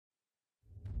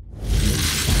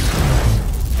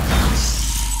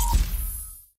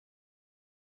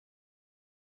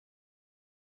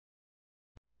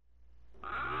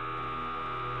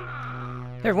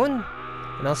Hey everyone,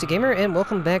 I'm Elsie Gamer, and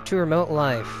welcome back to Remote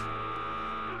Life.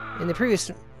 In the previous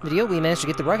video, we managed to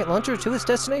get the rocket launcher to its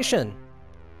destination.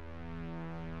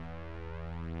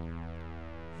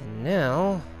 And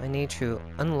now, I need to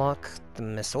unlock the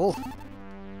missile.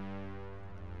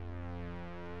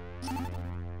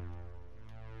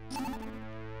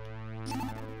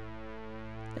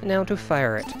 And now to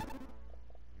fire it.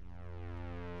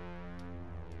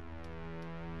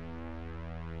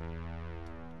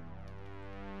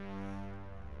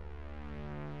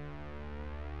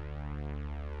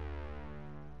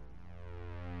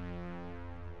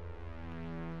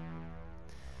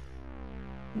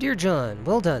 Dear John,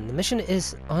 well done. The mission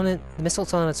is on it. The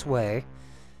missile's on its way.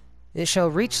 It shall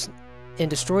reach and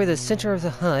destroy the center of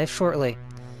the hive shortly.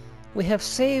 We have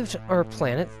saved our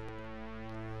planet.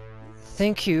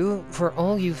 Thank you for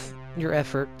all your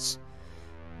efforts.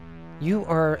 You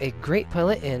are a great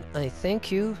pilot, and I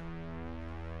think you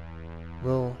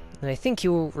will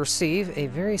receive a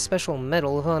very special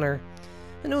Medal of Honor.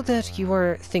 I know that you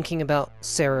are thinking about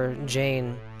Sarah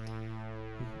Jane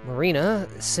Marina.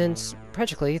 Since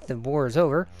practically the war is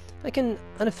over, I can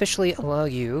unofficially allow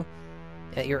you,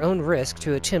 at your own risk,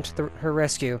 to attempt her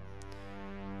rescue.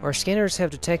 Our scanners have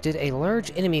detected a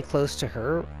large enemy close to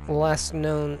her last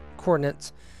known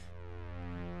coordinates.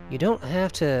 You don't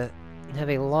have to have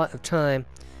a lot of time.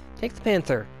 Take the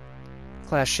Panther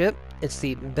class ship. It's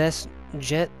the best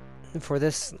jet for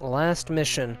this last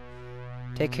mission.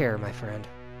 Take care, my friend.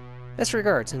 Best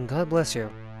regards, and God bless you.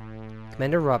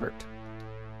 Commander Robert.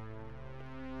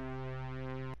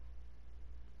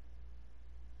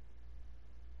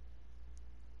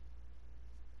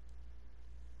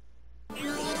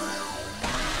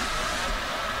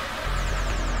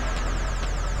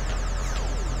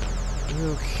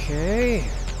 Okay.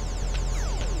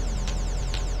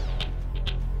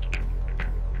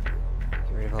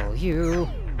 Get rid of all you.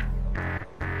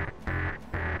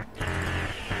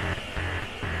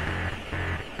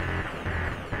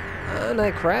 And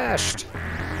I crashed.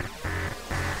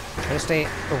 I'm trying to stay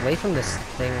away from this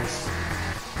thing's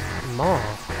maw.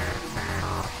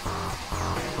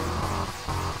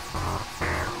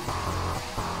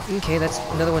 Okay, that's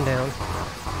another one down.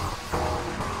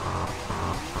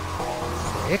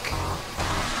 Frick.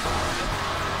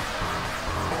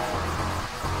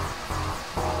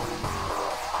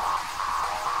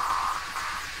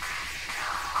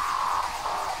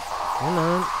 Come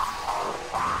on.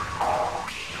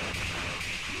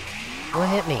 What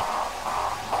hit me?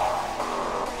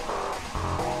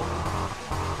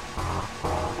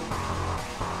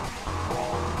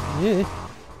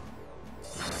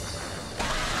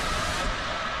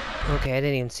 Okay, I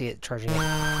didn't even see it charging it.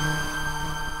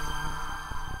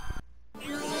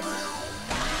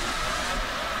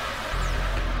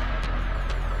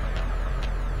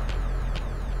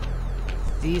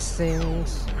 These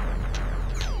things.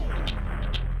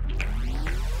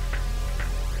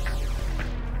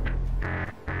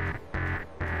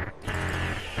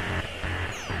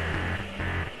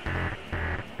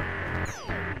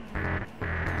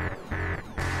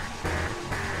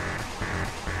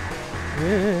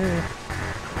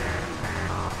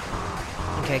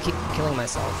 Okay, I keep killing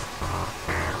myself.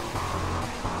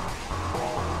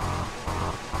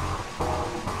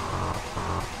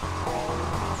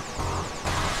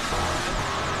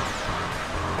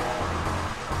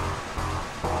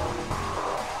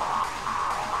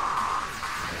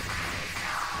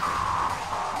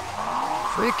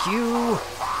 Frick you!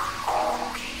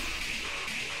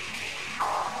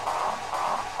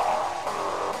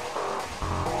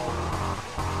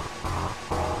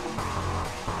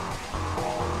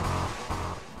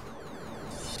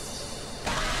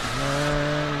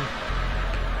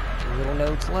 Little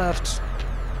nodes left.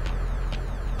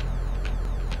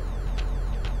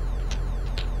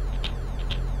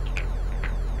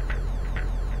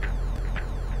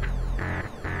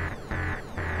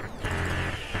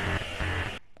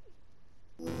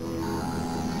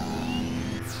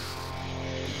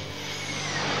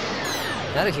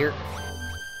 Out of here.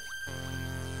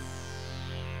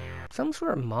 Some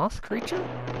sort of moth creature?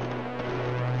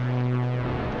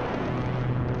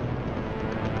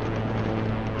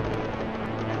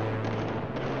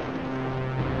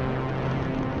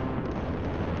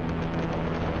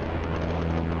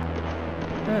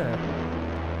 Huh.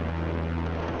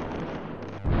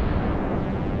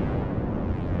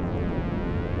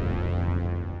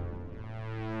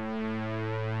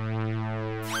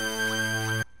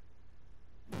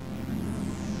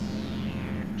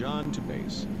 John to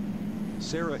base.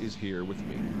 Sarah is here with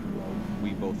me.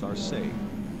 We both are safe,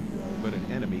 but an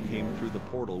enemy came through the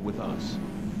portal with us.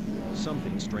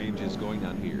 Something strange is going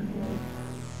on here.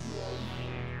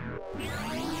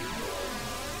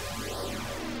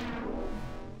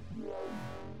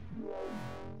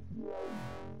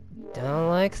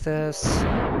 like this. The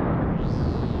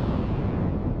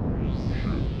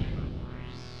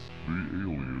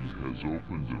alien has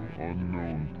opened an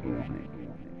unknown portal.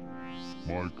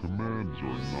 My commands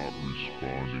are not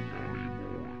responding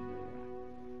anymore.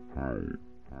 How?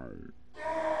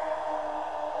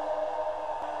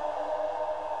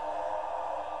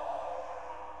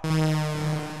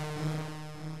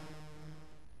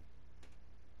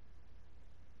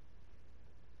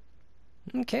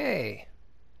 Okay.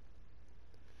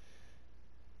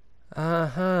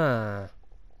 Uh-huh.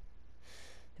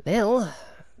 Well,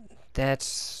 that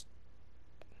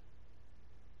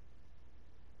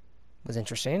was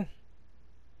interesting.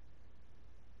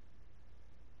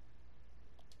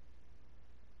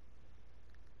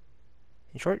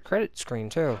 And short credit screen,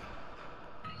 too.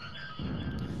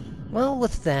 Well,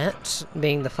 with that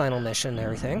being the final mission and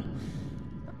everything,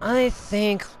 I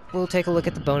think we'll take a look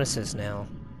at the bonuses now.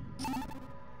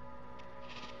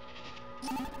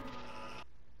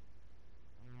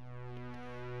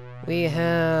 We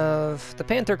have the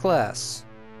Panther class.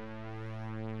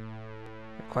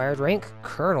 Required rank,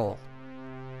 Colonel.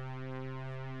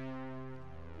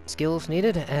 Skills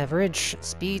needed, average,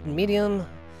 speed, medium.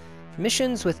 For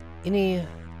missions with any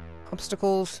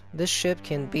obstacles, this ship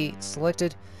can be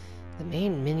selected in the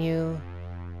main menu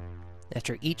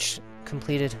after each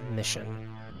completed mission.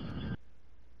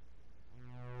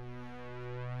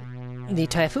 The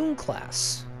Typhoon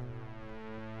class.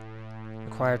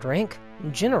 Required rank,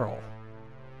 General.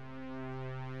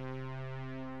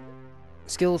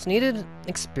 Skills needed,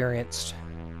 experienced.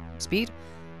 Speed,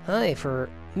 high for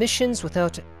missions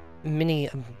without many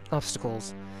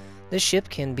obstacles. This ship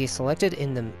can be selected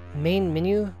in the main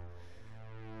menu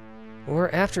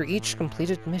or after each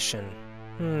completed mission.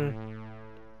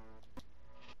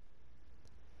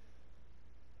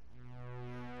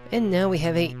 And now we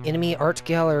have a enemy art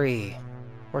gallery.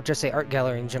 Or just say art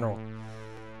gallery in general.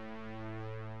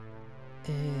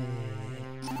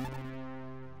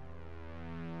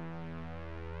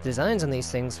 Designs on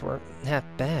these things weren't half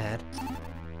bad.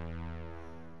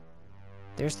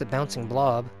 There's the bouncing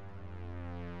blob.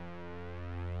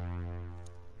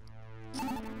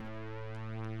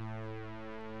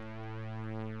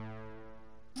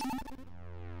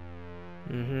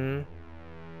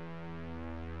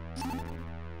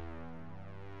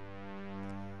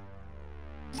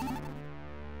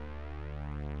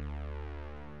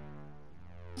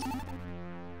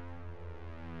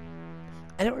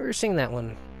 I don't remember seeing that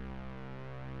one.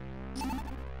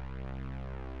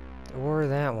 Or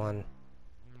that one.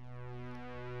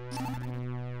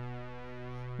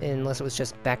 Unless it was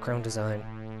just background design.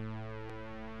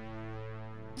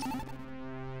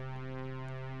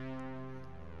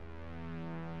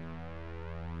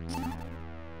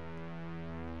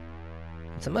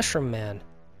 It's a mushroom man.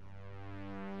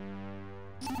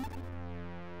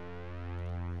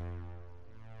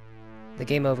 The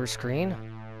game over screen.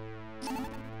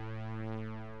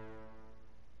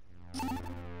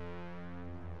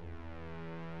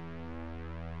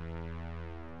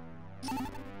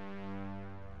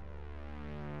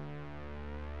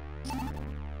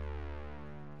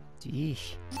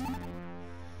 Yeesh.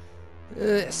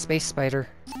 Space Spider.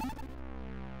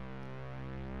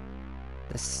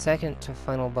 The second to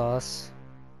final boss.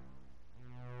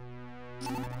 I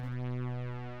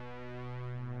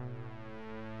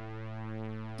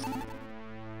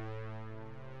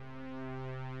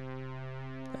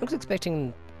was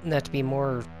expecting that to be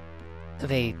more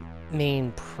of a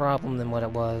main problem than what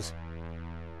it was.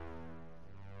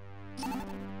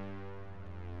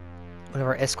 One of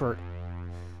our escort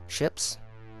ships.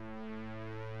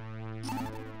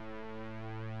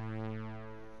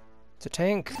 It's a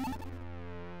tank.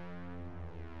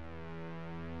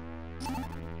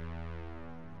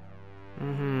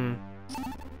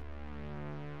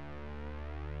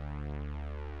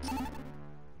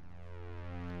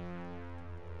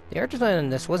 The art design on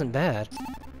this wasn't bad.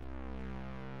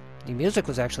 The music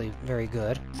was actually very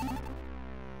good.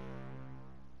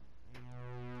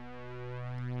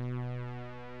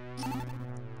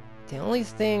 The only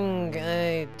thing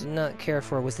I did not care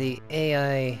for was the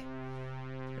AI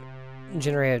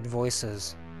generated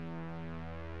voices.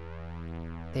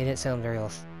 They didn't sound very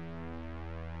well.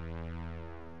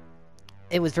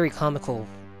 It was very comical,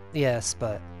 yes,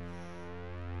 but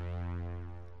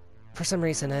for some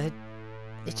reason it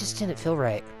just didn't feel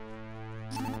right.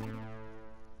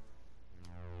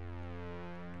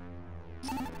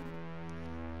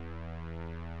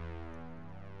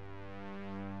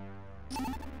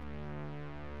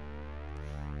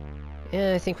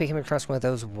 Yeah, I think we came across one of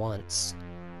those once.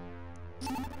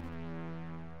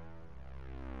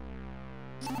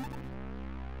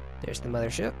 There's the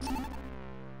mothership.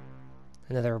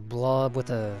 Another blob with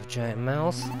a giant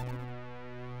mouth.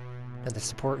 Another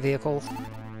support vehicle.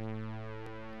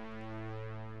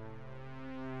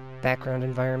 Background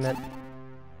environment.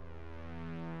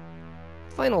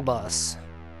 Final boss.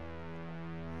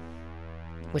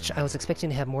 Which I was expecting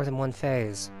to have more than one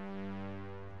phase.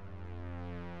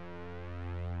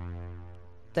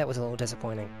 That was a little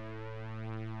disappointing.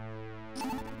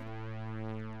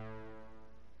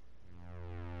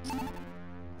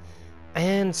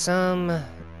 And some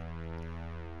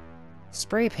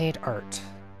spray paint art.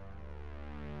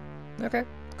 Okay,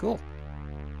 cool.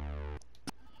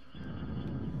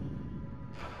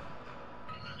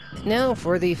 Now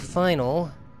for the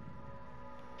final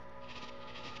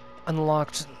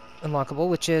unlockable,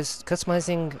 which is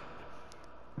customizing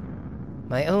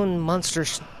my own monster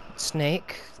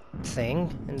snake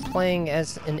thing and playing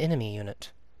as an enemy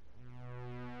unit.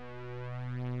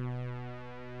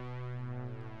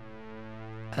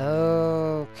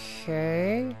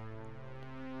 Okay.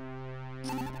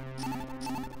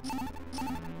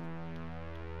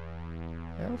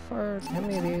 How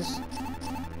many of these?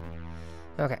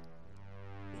 Okay.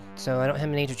 So I don't have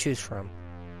many to choose from.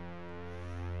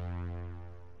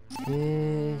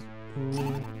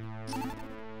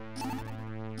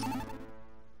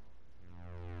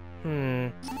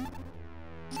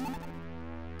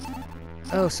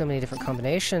 Oh, so many different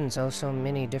combinations. Oh, so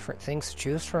many different things to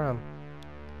choose from.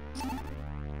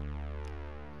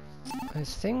 I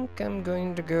think I'm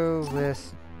going to go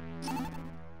with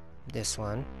this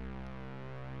one.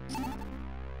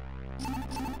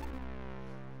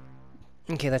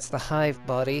 Okay, that's the hive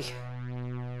body.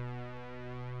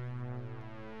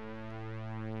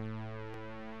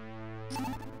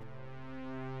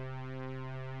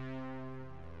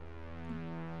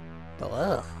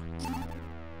 Ugh.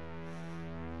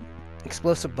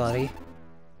 Explosive body.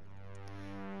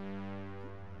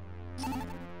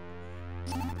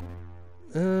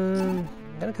 I'm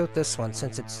gonna go with this one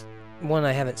since it's one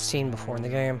I haven't seen before in the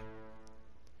game.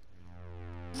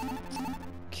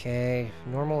 Okay,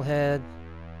 normal head.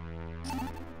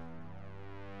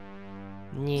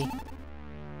 Nyeh.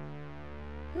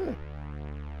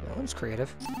 That one's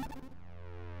creative.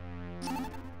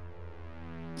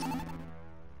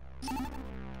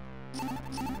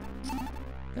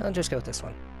 I'll just go with this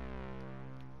one.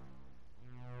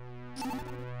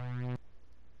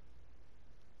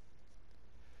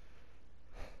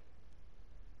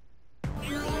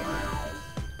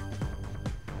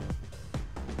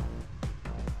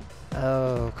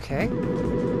 Okay.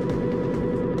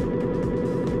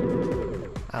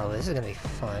 Oh, this is gonna be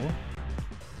fun.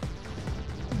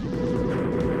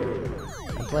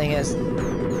 I'm playing as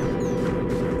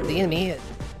the enemy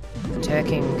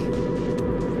attacking.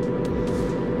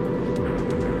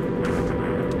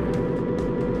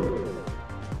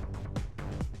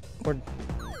 Or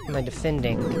am I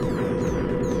defending?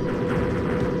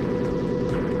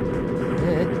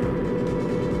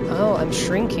 Oh, I'm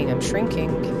shrinking, I'm shrinking.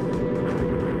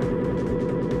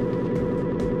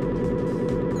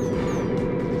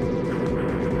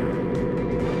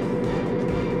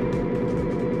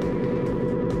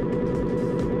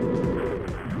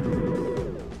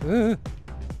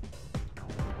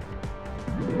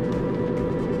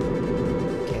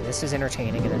 Okay, this is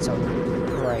entertaining in its own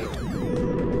right.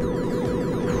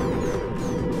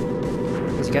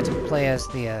 Because you got to play as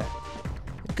the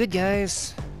good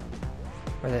guys,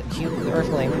 or the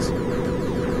Earthlings,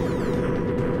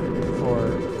 for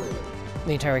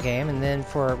the entire game, and then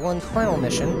for one final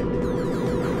mission,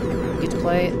 you get to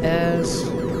play as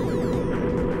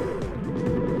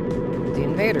the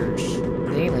invaders,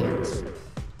 the aliens.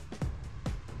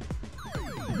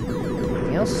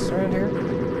 Anything else around here?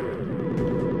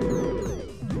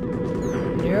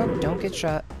 Nope, don't get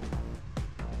shot.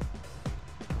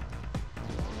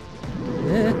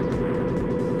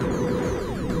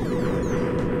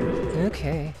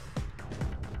 Okay.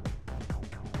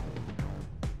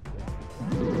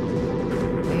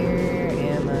 Where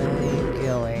am I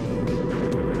going?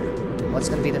 What's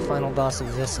gonna be the final boss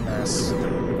of this mess?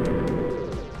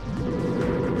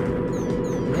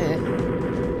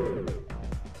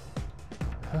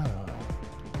 Oh.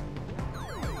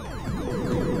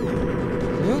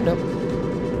 Ooh, nope.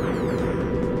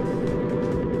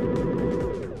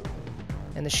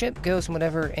 And the ship goes in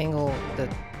whatever angle the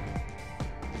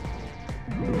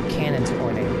cannon's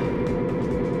pointing.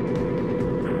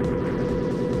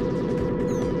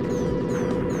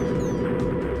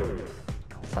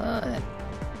 Fun.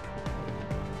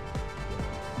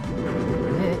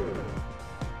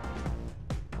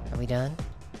 Are we done?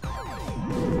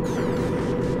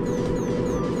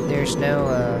 there's no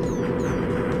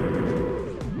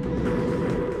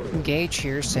gauge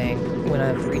here saying when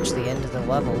I've reached the end of the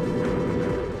level.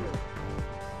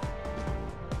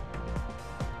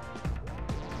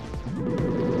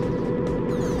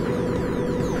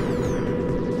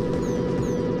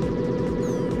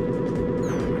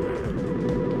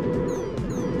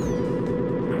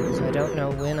 So I don't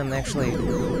know when I'm actually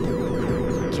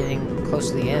getting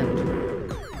close to the end.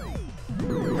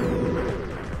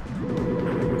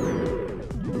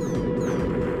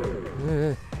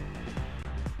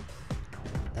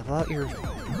 Level out your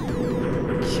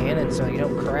cannon so you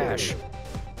don't crash.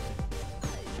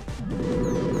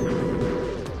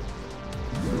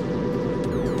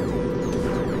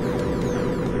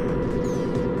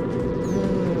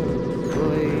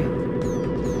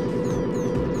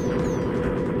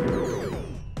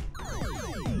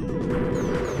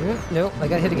 Nope, I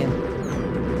got hit again.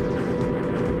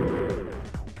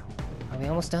 Are we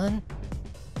almost done?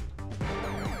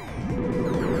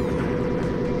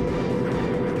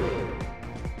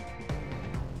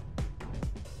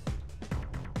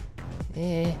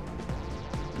 Eh.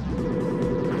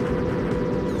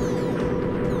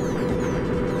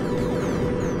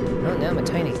 Oh, now I'm a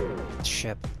tiny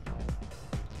ship.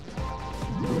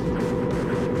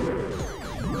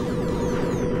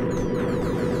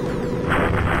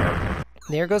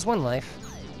 There goes one life.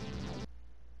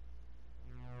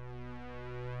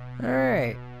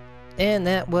 Alright. And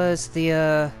that was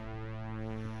the,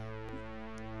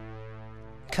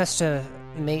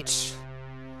 custom-mate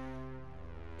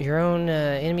your own,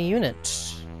 enemy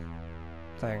unit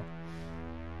thing.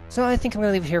 So I think I'm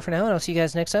gonna leave it here for now, and I'll see you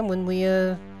guys next time when we,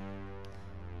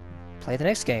 play the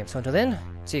next game. So until then,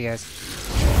 see you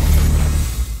guys.